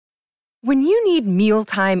When you need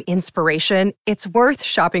mealtime inspiration, it's worth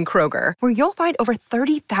shopping Kroger, where you'll find over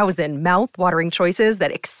 30,000 mouth-watering choices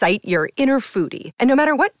that excite your inner foodie. And no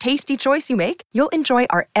matter what tasty choice you make, you'll enjoy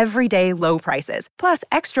our everyday low prices, plus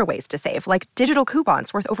extra ways to save, like digital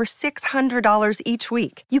coupons worth over $600 each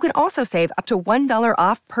week. You can also save up to $1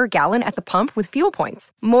 off per gallon at the pump with fuel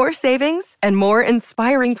points. More savings and more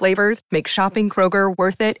inspiring flavors make shopping Kroger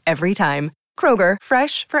worth it every time. Kroger,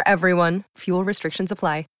 fresh for everyone. Fuel restrictions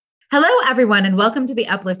apply. Hello, everyone, and welcome to the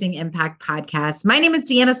Uplifting Impact Podcast. My name is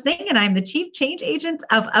Deanna Singh, and I'm the Chief Change Agent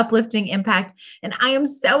of Uplifting Impact. And I am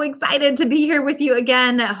so excited to be here with you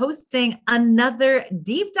again, hosting another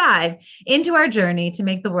deep dive into our journey to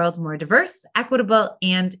make the world more diverse, equitable,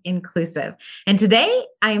 and inclusive. And today,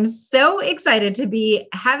 I am so excited to be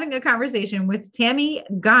having a conversation with Tammy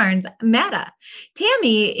Garnes-Matta.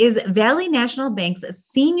 Tammy is Valley National Bank's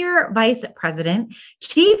Senior Vice President,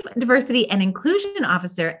 Chief Diversity and Inclusion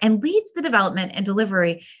Officer, and leads the development and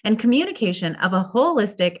delivery and communication of a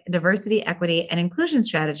holistic diversity, equity, and inclusion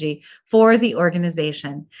strategy for the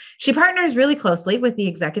organization. She partners really closely with the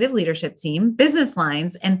executive leadership team, business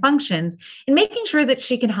lines, and functions in making sure that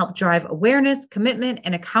she can help drive awareness, commitment,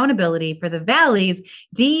 and accountability for the Valley's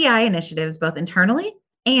DEI initiatives, both internally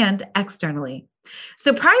and externally.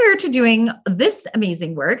 So prior to doing this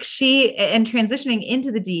amazing work, and transitioning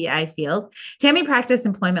into the DEI field, Tammy practiced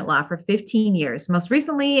employment law for 15 years, most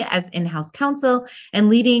recently as in-house counsel and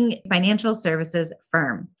leading financial services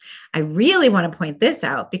firm. I really want to point this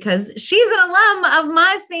out because she's an alum of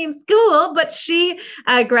my same school, but she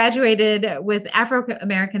graduated with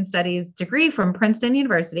Afro-American Studies degree from Princeton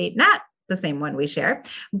University, not the same one we share,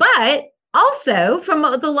 but also from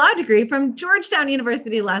the law degree from Georgetown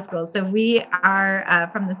University Law School. So we are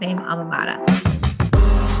from the same alma mater.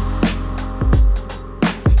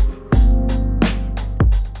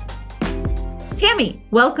 Tammy,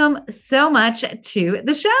 welcome so much to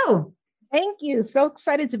the show. Thank you. So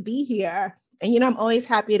excited to be here. And, I'm always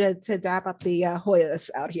happy to dap up the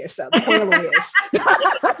Hoyas out here. So the Hoya lawyers.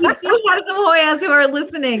 You do have some Hoyas who are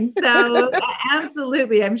listening. So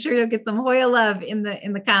absolutely. I'm sure you'll get some Hoya love in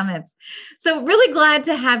the comments. So really glad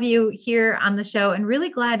to have you here on the show and really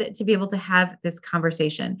glad to be able to have this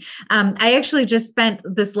conversation. I actually just spent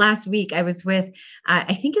this last week, I was with,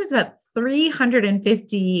 I think it was about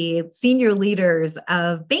 350 senior leaders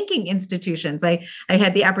of banking institutions. I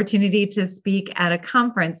had the opportunity to speak at a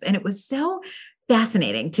conference, and it was so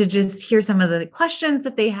fascinating to just hear some of the questions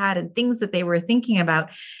that they had and things that they were thinking about.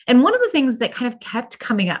 And one of the things that kind of kept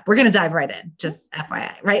coming up, we're going to dive right in, just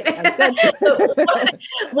FYI, right? One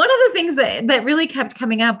of the things that really kept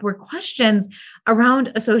coming up were questions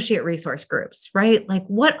around associate resource groups, right? Like,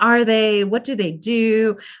 what are they? What do they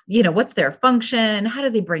do? What's their function? How do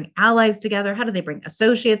they bring allies together? How do they bring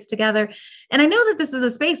associates together? And I know that this is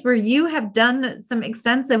a space where you have done some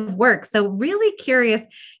extensive work. So really curious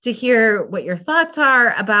to hear what your thoughts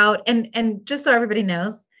are about, and just so everybody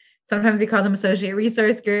knows, sometimes we call them associate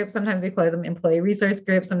resource groups, sometimes we call them employee resource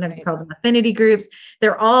groups, sometimes we call them affinity groups.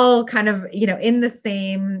 They're all kind of, in the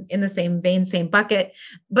same vein, same bucket.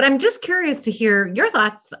 But I'm just curious to hear your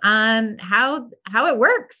thoughts on how it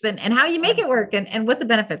works and how you make it work and what the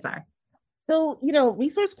benefits are. So,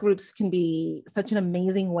 resource groups can be such an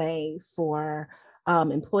amazing way for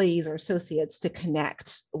employees or associates to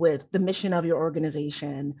connect with the mission of your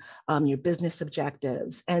organization, your business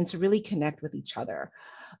objectives, and to really connect with each other.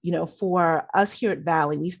 For us here at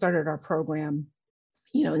Valley, we started our program,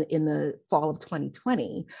 in the fall of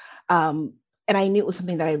 2020. And I knew it was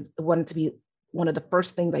something that I wanted to be one of the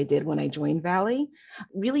first things I did when I joined Valley,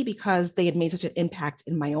 really because they had made such an impact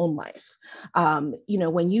in my own life.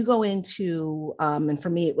 When you go into, and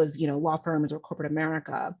for me, it was, law firms or corporate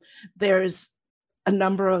America, there's a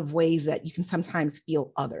number of ways that you can sometimes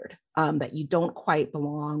feel othered, that you don't quite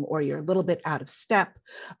belong, or you're a little bit out of step.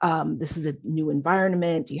 This is a new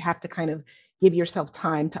environment. You have to kind of give yourself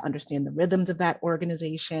time to understand the rhythms of that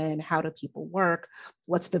organization. How do people work?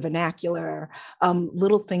 What's the vernacular?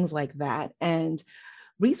 Little things like that. And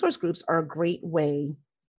resource groups are a great way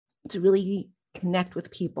to really connect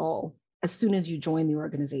with people as soon as you join the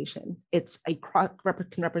organization. It's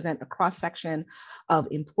can represent a cross-section of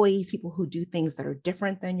employees, people who do things that are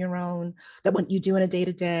different than your own, that what you do in a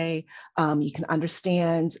day-to-day. You can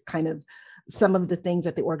understand kind of some of the things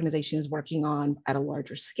that the organization is working on at a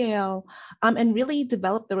larger scale, and really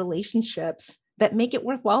develop the relationships that make it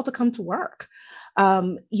worthwhile to come to work.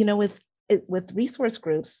 With resource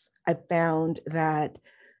groups, I've found that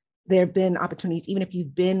there have been opportunities, even if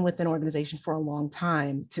you've been with an organization for a long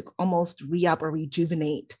time, to almost re-up or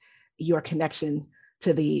rejuvenate your connection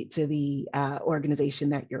to the organization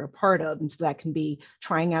that you're a part of. And so that can be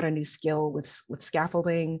trying out a new skill with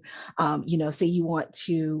scaffolding. Say you want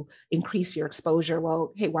to increase your exposure.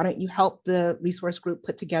 Well, hey, why don't you help the resource group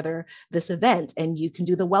put together this event, and you can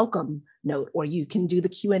do the welcome note, or you can do the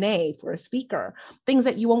Q&A for a speaker, things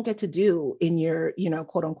that you won't get to do in your,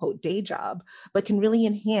 quote unquote day job, but can really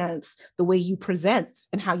enhance the way you present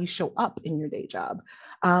and how you show up in your day job.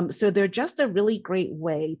 So they're just a really great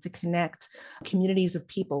way to connect communities of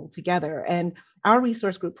people together. And our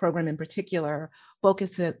resource group program in particular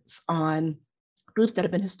focuses on groups that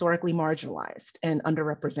have been historically marginalized and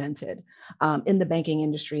underrepresented in the banking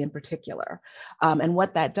industry in particular. And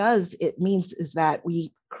what that does, it means is that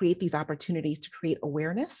we create these opportunities to create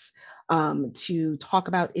awareness, to talk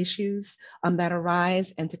about issues that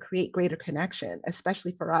arise, and to create greater connection,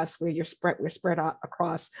 especially for us where we're spread out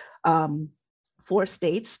across 4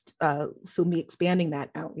 states, so me expanding that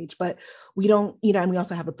outreach, but we don't, and we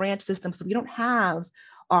also have a branch system, so we don't have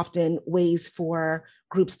often ways for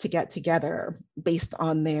groups to get together based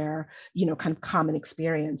on their, kind of common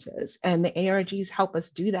experiences. And the ARGs help us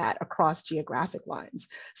do that across geographic lines.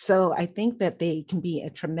 So I think that they can be a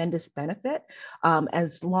tremendous benefit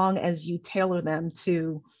as long as you tailor them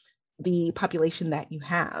to the population that you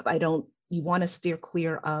have. You want to steer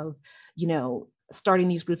clear of, starting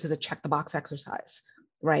these groups as a check the box exercise,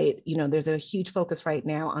 right? There's a huge focus right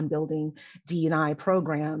now on building D&I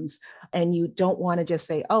programs, and you don't want to just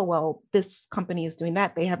say, oh, well, this company is doing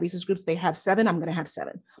that. They have resource groups. They have 7. I'm going to have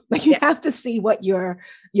 7. Like you have to see what your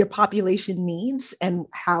population needs and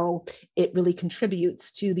how it really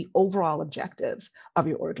contributes to the overall objectives of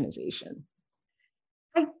your organization.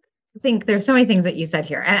 I think there's so many things that you said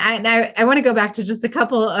here, and I want to go back to just a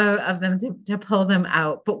couple of them to pull them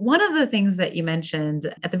out. But one of the things that you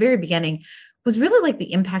mentioned at the very beginning was really like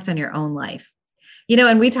the impact on your own life,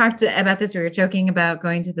 and we talked about this, we were joking about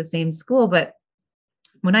going to the same school, but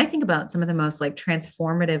when I think about some of the most like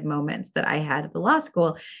transformative moments that I had at the law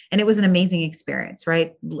school, and it was an amazing experience,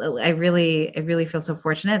 right? I really feel so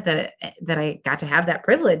fortunate that I got to have that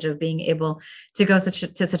privilege of being able to go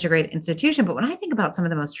to such a great institution. But when I think about some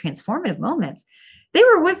of the most transformative moments, they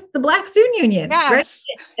were with the Black Student Union, yes.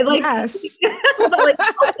 Right? Like, yes. Like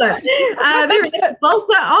Balsa. They were in the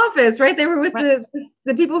Balsa office, right? They were with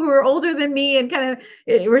the people who were older than me and kind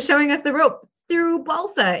of were showing us the ropes through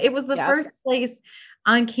Balsa. It was the first place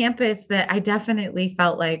on campus that I definitely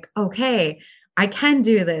felt like, okay, I can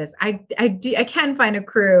do this. I can find a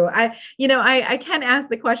crew. I can ask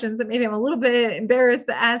the questions that maybe I'm a little bit embarrassed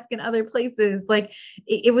to ask in other places. Like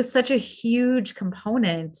it was such a huge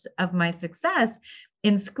component of my success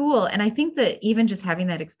in school. And I think that even just having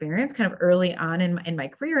that experience kind of early on in my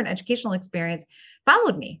career and educational experience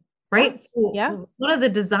followed me. Right. So one of the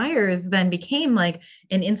desires then became like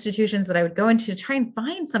in institutions that I would go into to try and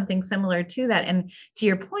find something similar to that. And to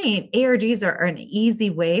your point, ARGs are an easy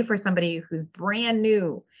way for somebody who's brand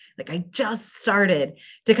new, like I just started,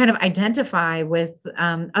 to kind of identify with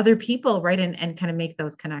other people, right? And kind of make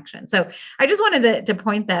those connections. So I just wanted to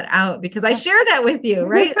point that out because I share that with you,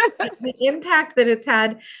 right? The impact that it's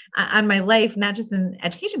had on my life, not just in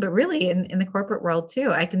education, but really in the corporate world too.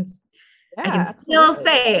 I can still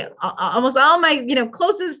say almost all my,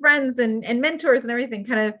 closest friends and mentors and everything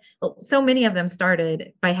so many of them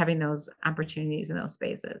started by having those opportunities in those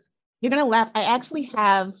spaces. You're going to laugh. I actually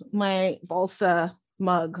have my Balsa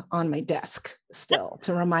mug on my desk still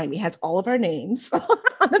to remind me. It has all of our names on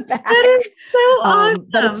the back. That is so awesome.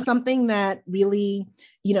 But it's something that really,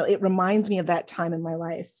 it reminds me of that time in my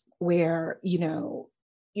life where,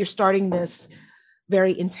 you're starting this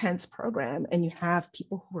very intense program and you have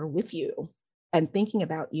people who are with you and thinking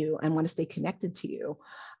about you and want to stay connected to you.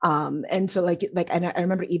 And so and I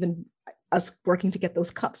remember even us working to get those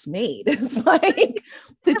cups made. It's like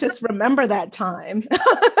to just remember that time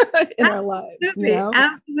in our lives.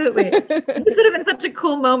 Absolutely. This would have been such a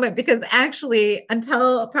cool moment because actually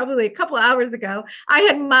until probably a couple of hours ago, I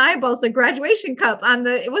had my Balsa graduation cup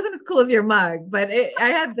it wasn't as cool as your mug, but I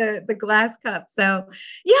had the glass cup. So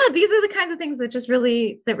yeah, these are the kinds of things that just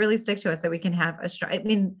really stick to us, that we can have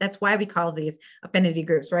that's why we call these affinity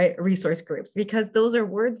groups, right? Resource groups, because those are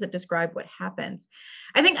words that describe what happens.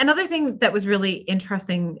 I think another thing that was really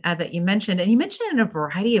interesting that you mentioned, and you mentioned in a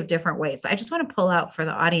variety of different ways. So I just want to pull out for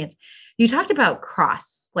the audience. You talked about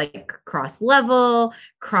cross level,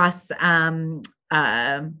 cross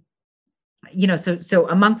so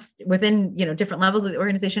amongst within, different levels of the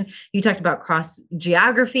organization, you talked about cross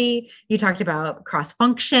geography, you talked about cross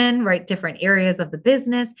function, right? Different areas of the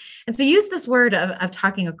business. And so use this word of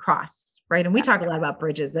talking across, right? And we talk a lot about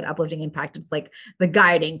bridges at Uplifting Impact. It's like the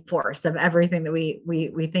guiding force of everything that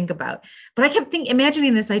we think about. But I kept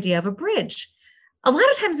imagining this idea of a bridge. A lot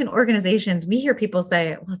of times in organizations, we hear people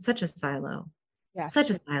say, well, it's such a silo,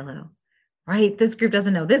 such a silo, right? This group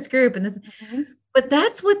doesn't know this group and this. Mm-hmm. But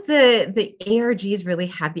that's what the ARGs really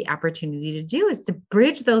have the opportunity to do, is to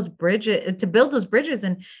bridge those bridges, to build those bridges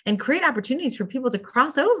and create opportunities for people to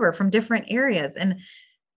cross over from different areas. And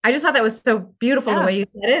I just thought that was so beautiful the way you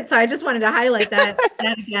said it. So I just wanted to highlight that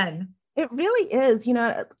again. It really is,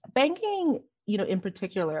 banking, in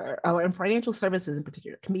particular, or in financial services in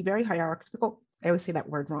particular, can be very hierarchical. I always say that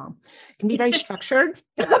word wrong. It can be very structured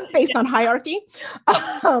based on hierarchy.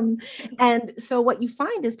 And so what you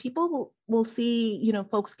find is people will see,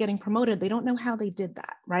 folks getting promoted. They don't know how they did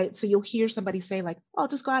that, right? So you'll hear somebody say like, I'll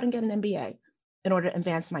just go out and get an MBA in order to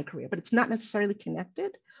advance my career, but it's not necessarily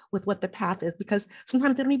connected with what the path is, because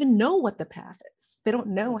sometimes they don't even know what the path is. They don't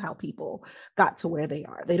know how people got to where they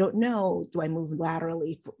are. They don't know, do I move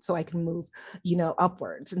laterally so I can move,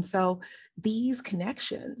 upwards? And so these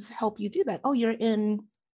connections help you do that. Oh, you're in,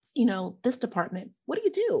 this department. What do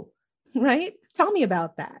you do? Right? Tell me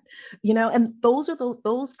about that. And those are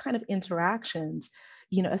those kind of interactions,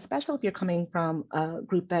 especially if you're coming from a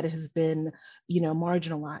group that has been,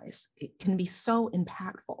 marginalized, it can be so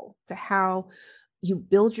impactful to how you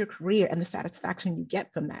build your career and the satisfaction you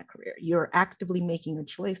get from that career. You're actively making a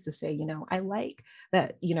choice to say, I like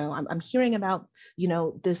that, I'm hearing about,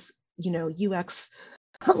 this, UX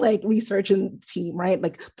like research and team, right?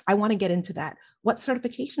 Like, I want to get into that. What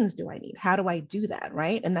certifications do I need? How do I do that?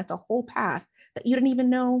 Right. And that's a whole path that you didn't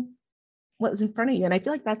even know what was in front of you. And I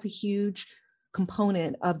feel like that's a huge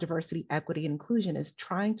component of diversity, equity, and inclusion, is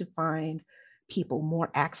trying to find people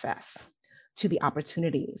more access to the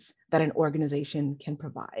opportunities that an organization can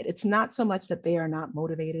provide. It's not so much that they are not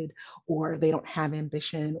motivated or they don't have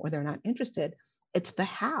ambition or they're not interested. It's the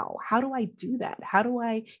how. How do I do that? How do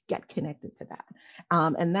I get connected to that?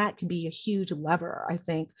 And that can be a huge lever, I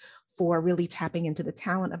think, for really tapping into the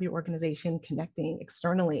talent of your organization, connecting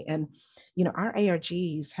externally. And, our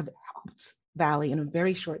ARGs have helped Valley in a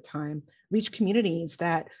very short time reach communities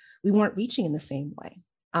that we weren't reaching in the same way,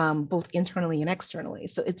 both internally and externally.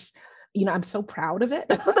 So it's, I'm so proud of it,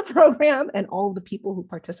 the program and all the people who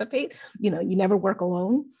participate. You never work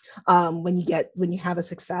alone when you have a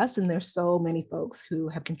success. And there's so many folks who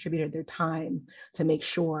have contributed their time to make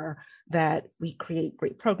sure that we create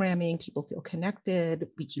great programming, people feel connected,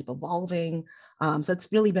 we keep evolving. So it's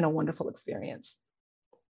really been a wonderful experience.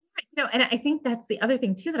 And I think that's the other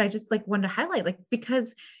thing too, that I just wanted to highlight,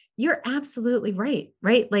 because you're absolutely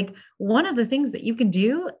right? Like, one of the things that you can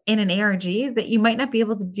do in an ARG that you might not be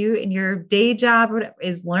able to do in your day job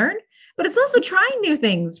is learn, but it's also trying new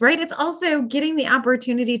things, right? It's also getting the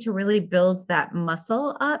opportunity to really build that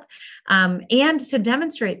muscle up, and to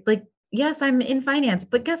demonstrate, yes, I'm in finance,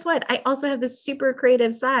 but guess what? I also have this super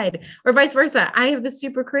creative side, or vice versa. I have this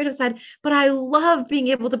super creative side, but I love being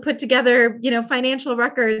able to put together, financial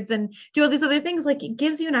records and do all these other things. It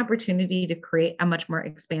gives you an opportunity to create a much more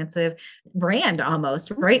expansive brand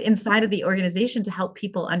almost, right, inside of the organization, to help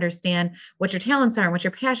people understand what your talents are and what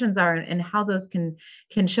your passions are, and how those can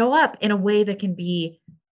show up in a way that can be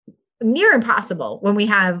near impossible when we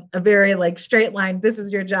have a very straight line. This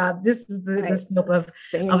is your job. This is the scope of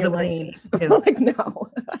the lane. No.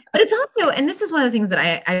 But it's also, and this is one of the things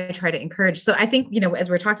that I try to encourage. So I think, as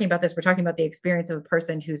we're talking about this, we're talking about the experience of a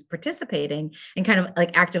person who's participating and kind of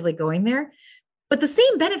actively going there. But the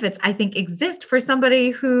same benefits, I think, exist for somebody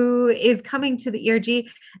who is coming to the ERG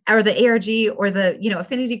or the ARG or the,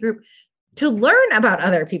 affinity group to learn about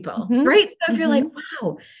other people, right? So if you're like,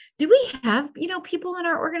 wow, do we have, people in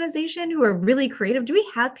our organization who are really creative? Do we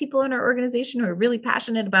have people in our organization who are really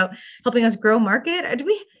passionate about helping us grow market? Or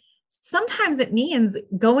sometimes it means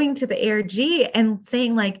going to the ARG and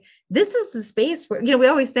saying this is the space where, we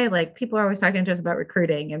always say people are always talking to us about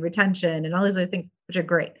recruiting and retention and all these other things, which are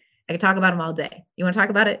great. I can talk about them all day. You want to talk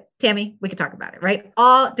about it, Tammy? We could talk about it, right?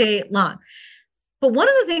 All day long. But one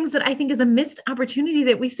of the things that I think is a missed opportunity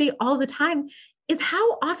that we see all the time is,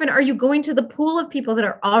 how often are you going to the pool of people that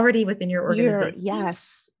are already within your organization?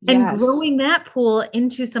 Yes. And growing that pool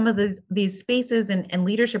into some of these spaces and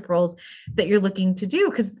leadership roles that you're looking to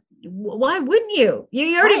do. Because why wouldn't you?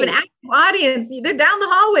 You already have an active audience. They're down the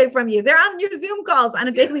hallway from you. They're on your Zoom calls on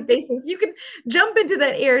a daily basis. You can jump into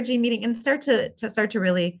that ARG meeting and start to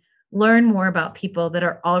really learn more about people that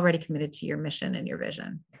are already committed to your mission and your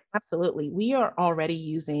vision. Absolutely. We are already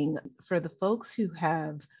using, for the folks who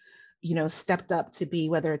have, stepped up to be,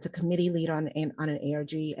 whether it's a committee lead on an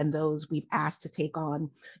ARG, and those we've asked to take on,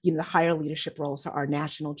 the higher leadership roles, so our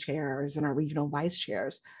national chairs and our regional vice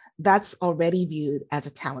chairs, that's already viewed as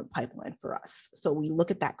a talent pipeline for us. So we look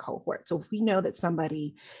at that cohort. So if we know that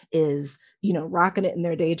somebody is, rocking it in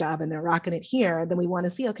their day job and they're rocking it here, then we want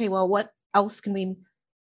to see, okay, well, what else can we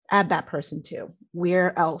add that person to?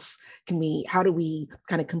 Where else how do we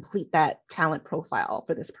kind of complete that talent profile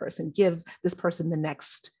for this person, give this person the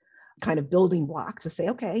next kind of building block to say,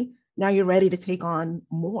 okay, now you're ready to take on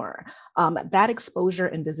more. That exposure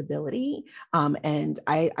and visibility, and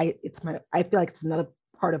I feel like it's another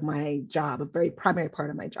part of my job, a very primary part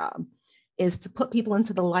of my job, is to put people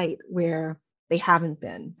into the light where they haven't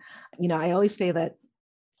been. I always say that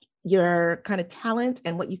your kind of talent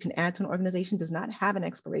and what you can add to an organization does not have an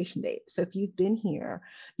expiration date. So if you've been here,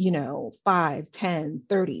 5, 10,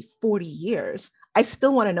 30, 40 years, I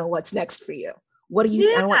still want to know what's next for you.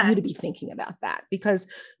 I want you to be thinking about that, because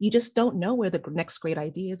you just don't know where the next great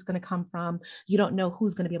idea is going to come from. You don't know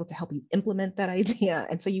who's going to be able to help you implement that idea.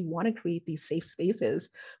 And so you want to create these safe spaces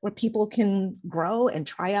where people can grow and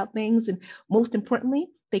try out things. And most importantly,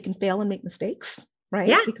 they can fail and make mistakes, right?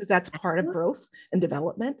 Yeah. Because that's part of growth and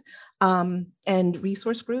development. And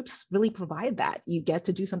resource groups really provide that. You get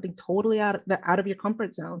to do something totally out of your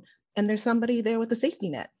comfort zone. And there's somebody there with a safety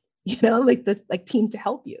net, like team to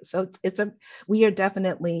help you. So we are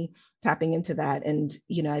definitely tapping into that. And,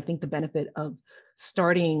 I think the benefit of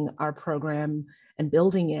starting our program and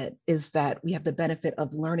building it is that we have the benefit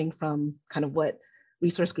of learning from kind of what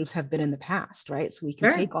resource groups have been in the past, right? So we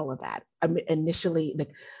can take all of that initially,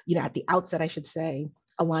 at the outset, I should say,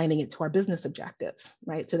 aligning it to our business objectives,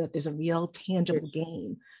 right? So that there's a real tangible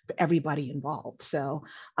gain for everybody involved. So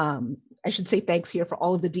I should say thanks here for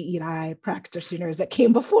all of the DE&I practitioners that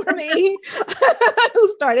came before me who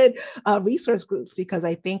started resource groups, because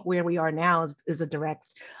I think where we are now is a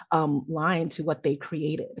direct line to what they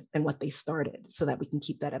created and what they started, so that we can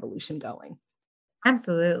keep that evolution going.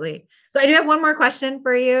 Absolutely. So I do have one more question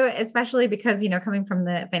for you, especially because, coming from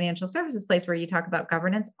the financial services place where you talk about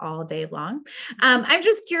governance all day long. I'm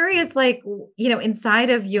just curious,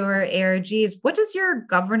 inside of your ARGs, what does your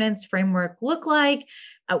governance framework look like?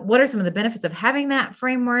 What are some of the benefits of having that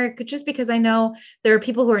framework? Just because I know there are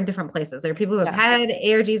people who are in different places. There are people who have had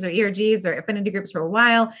ARGs or ERGs or affinity groups for a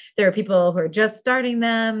while. There are people who are just starting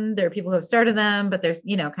them. There are people who have started them, but there's,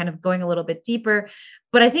 kind of going a little bit deeper.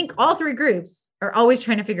 But I think all three groups are always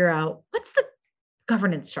trying to figure out what's the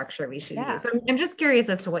governance structure we should use. So I'm just curious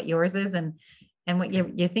as to what yours is and what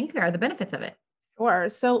you think are the benefits of it. Sure.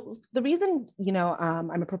 So the reason,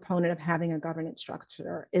 I'm a proponent of having a governance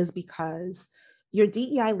structure is because your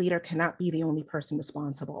DEI leader cannot be the only person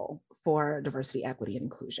responsible for diversity, equity, and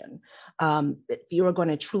inclusion. If you are going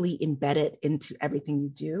to truly embed it into everything you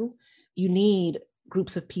do, you need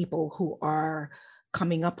groups of people who are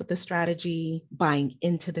coming up with the strategy, buying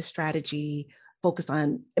into the strategy, focus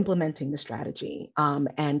on implementing the strategy,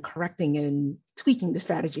 and correcting and tweaking the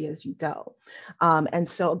strategy as you go. And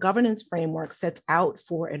so a governance framework sets out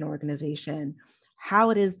for an organization how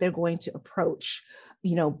it is they're going to approach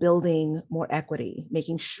building more equity,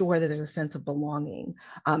 making sure that there's a sense of belonging,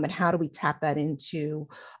 and how do we tap that into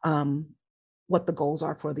what the goals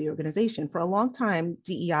are for the organization. For a long time,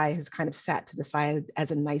 DEI has kind of sat to the side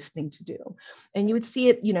as a nice thing to do. And you would see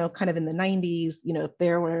it, kind of in the 90s, if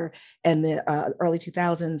there were, in the early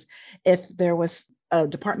 2000s, if there was a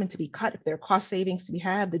department to be cut, if there are cost savings to be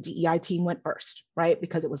had, the DEI team went first, right?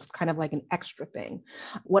 Because it was kind of like an extra thing.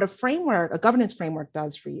 What a governance framework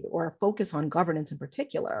does for you, or a focus on governance in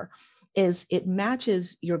particular, is it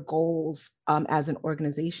matches your goals as an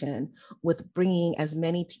organization with bringing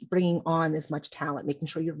on as much talent, making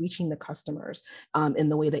sure you're reaching the customers in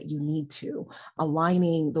the way that you need to,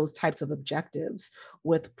 aligning those types of objectives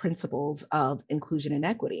with principles of inclusion and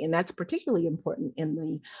equity. And that's particularly important in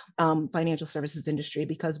the financial services industry,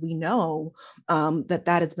 because we know that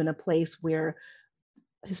has been a place where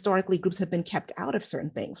historically groups have been kept out of certain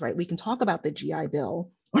things, right? We can talk about the GI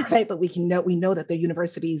Bill, right? But we know that there are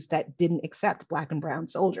universities that didn't accept Black and brown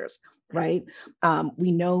soldiers, right?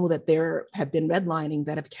 We know that there have been redlining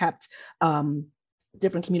that have kept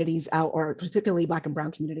different communities out, or particularly Black and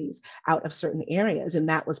brown communities, out of certain areas. And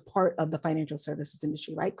that was part of the financial services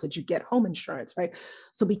industry, right? Could you get home insurance, right?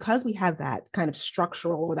 So because we have that kind of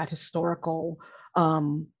structural or that historical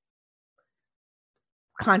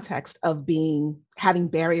context of having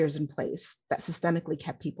barriers in place that systemically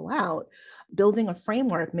kept people out, building a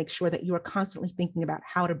framework makes sure that you are constantly thinking about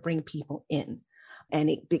how to bring people in. And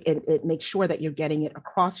it makes sure that you're getting it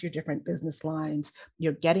across your different business lines,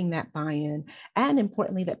 you're getting that buy-in, and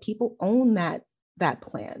importantly, that people own that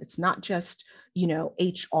plan. It's not just,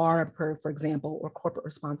 HR, for example, or corporate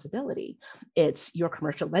responsibility. It's your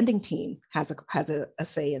commercial lending team has a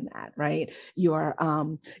say in that, right? Your,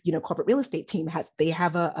 corporate real estate team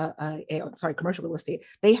commercial real estate,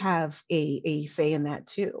 they have a say in that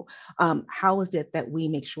too. How is it that we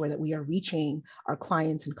make sure that we are reaching our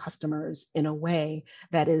clients and customers in a way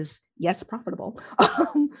that is, yes, profitable,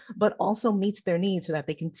 but also meets their needs so that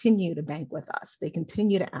they continue to bank with us. They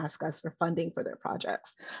continue to ask us for funding for their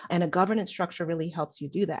projects. And a governance structure really helps you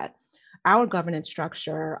do that. Our governance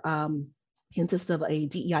structure consists of a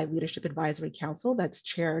DEI Leadership Advisory Council that's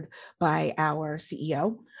chaired by our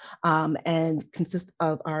CEO, and consists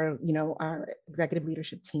of our executive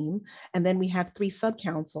leadership team. And then we have 3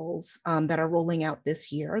 sub-councils that are rolling out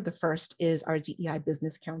this year. The first is our DEI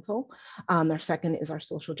Business Council. Our second is our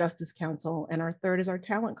Social Justice Council. And our third is our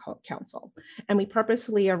Talent Council. And we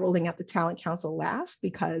purposely are rolling out the Talent Council last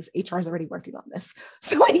because HR is already working on this.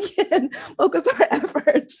 So we can focus our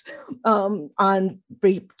efforts on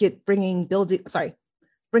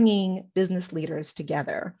bringing business leaders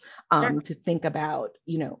together to think about,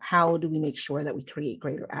 how do we make sure that we create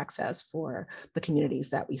greater access for the communities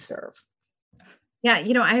that we serve. Yeah.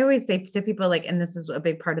 I always say to people and this is a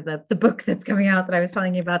big part of the book that's coming out that I was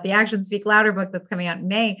telling you about, the Actions Speak Louder book that's coming out in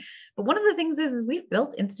May. But one of the things is we've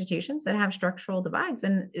built institutions that have structural divides.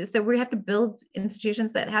 And so we have to build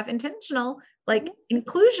institutions that have intentional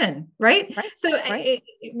inclusion, right? So right.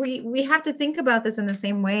 We have to think about this in the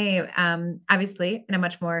same way, obviously in a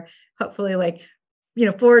much more hopefully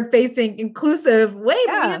forward-facing, inclusive way.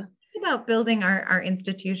 Yeah. But we have to think about building our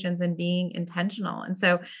institutions and being intentional. And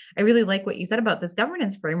so I really like what you said about this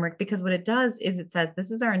governance framework, because what it does is it says, this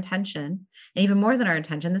is our intention, and even more than our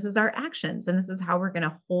intention, this is our actions. And this is how we're going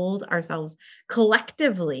to hold ourselves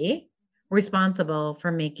collectively responsible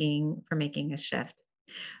for making a shift.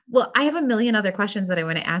 Well, I have a million other questions that I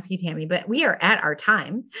want to ask you, Tammy, but we are at our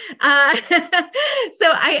time.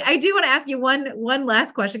 So I do want to ask you one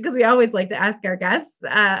last question, because we always like to ask our guests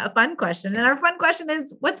a fun question. And our fun question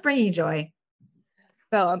is, what's bringing you joy?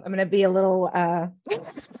 So I'm going to be a little,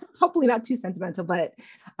 hopefully not too sentimental, but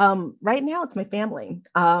right now it's my family.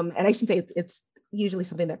 And I should say it's usually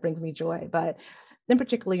something that brings me joy, but in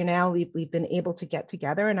particular, now we've been able to get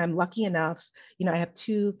together, and I'm lucky enough, I have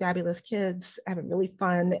 2 fabulous kids, having really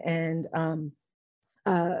fun and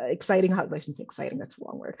exciting, I shouldn't say exciting, that's the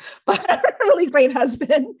wrong word, but a really great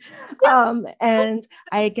husband. And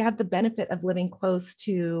I have the benefit of living close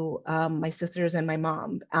to my sisters and my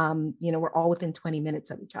mom. We're all within 20 minutes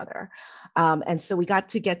of each other. And so we got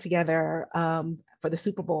to get together for the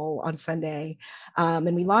Super Bowl on Sunday.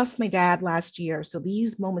 And we lost my dad last year. So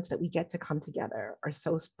these moments that we get to come together are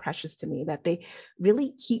so precious to me that they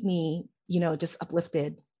really keep me, just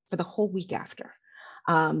uplifted for the whole week after.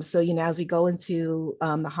 So, as we go into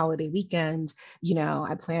the holiday weekend,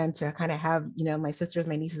 I plan to kind of have, my sisters,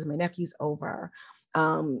 my nieces, and my nephews over.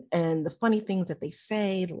 And the funny things that they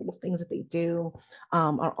say, the little things that they do,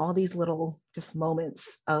 are all these little just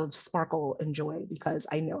moments of sparkle and joy, because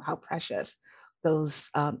I know how precious those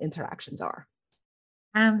interactions are.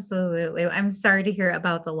 Absolutely. I'm sorry to hear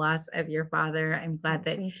about the loss of your father. I'm glad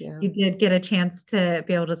that you did get a chance to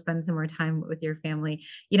be able to spend some more time with your family.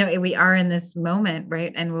 We are in this moment,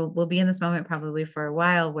 right? And we'll be in this moment probably for a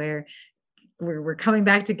while, where we're coming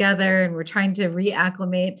back together and we're trying to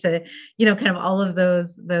reacclimate to, kind of all of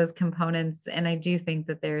those components. And I do think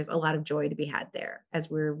that there's a lot of joy to be had there as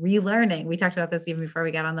we're relearning. We talked about this even before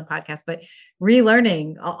we got on the podcast, but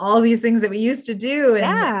relearning all these things that we used to do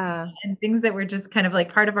and things that were just kind of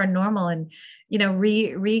part of our normal, and,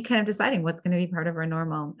 kind of deciding what's going to be part of our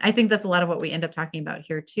normal. I think that's a lot of what we end up talking about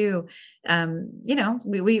here too. We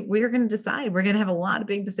are going to decide, we're going to have a lot of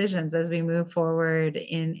big decisions as we move forward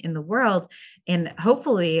in the world. And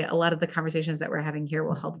hopefully a lot of the conversations that we're having here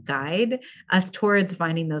will help guide us towards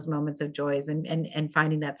finding those moments of joys and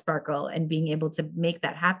finding that sparkle and being able to make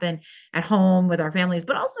that happen at home with our families,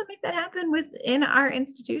 but also make that happen within our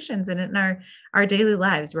institutions and in our daily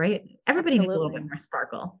lives, right? Everybody needs a little bit more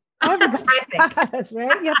sparkle. Everybody does,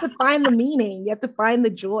 right? You have to find the meaning. You have to find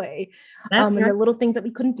the joy in the little things that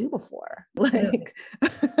we couldn't do before.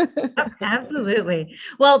 Absolutely.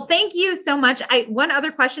 Well, thank you so much. One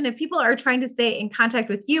other question: if people are trying to stay in contact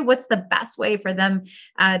with you, what's the best way for them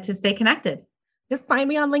to stay connected? just find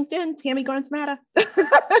me on LinkedIn, Tammy Garnsmata.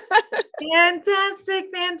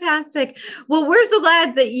 Fantastic. Well, we're so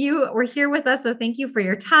glad that you were here with us. So thank you for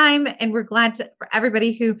your time. And we're glad for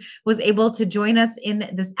everybody who was able to join us in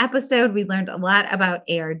this episode. We learned a lot about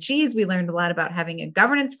ARGs. We learned a lot about having a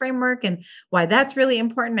governance framework and why that's really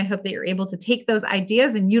important. I hope that you're able to take those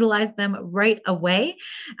ideas and utilize them right away.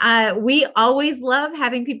 We always love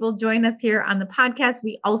having people join us here on the podcast.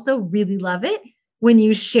 We also really love it when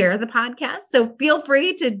you share the podcast. So feel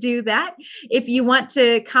free to do that. If you want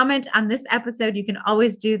to comment on this episode, you can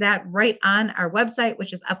always do that right on our website,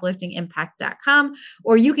 which is upliftingimpact.com,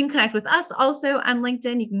 or you can connect with us also on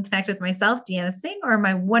LinkedIn. You can connect with myself, Deanna Singh, or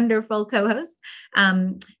my wonderful co-host.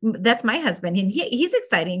 That's my husband. And he's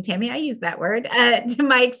exciting, Tammy. I use that word.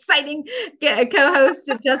 My exciting co-host,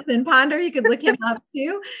 Justin Ponder. You could look him up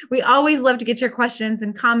too. We always love to get your questions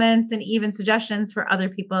and comments and even suggestions for other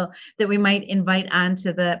people that we might invite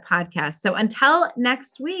onto the podcast. So until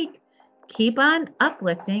next week, keep on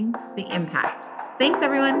uplifting the impact. Thanks,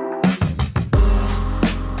 everyone.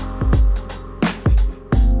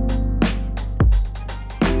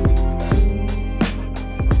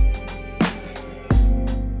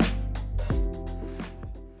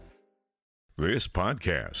 This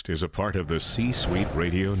podcast is a part of the C-Suite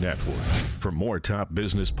Radio Network. For more top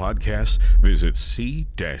business podcasts, visit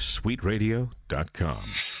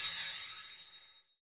c-suiteradio.com.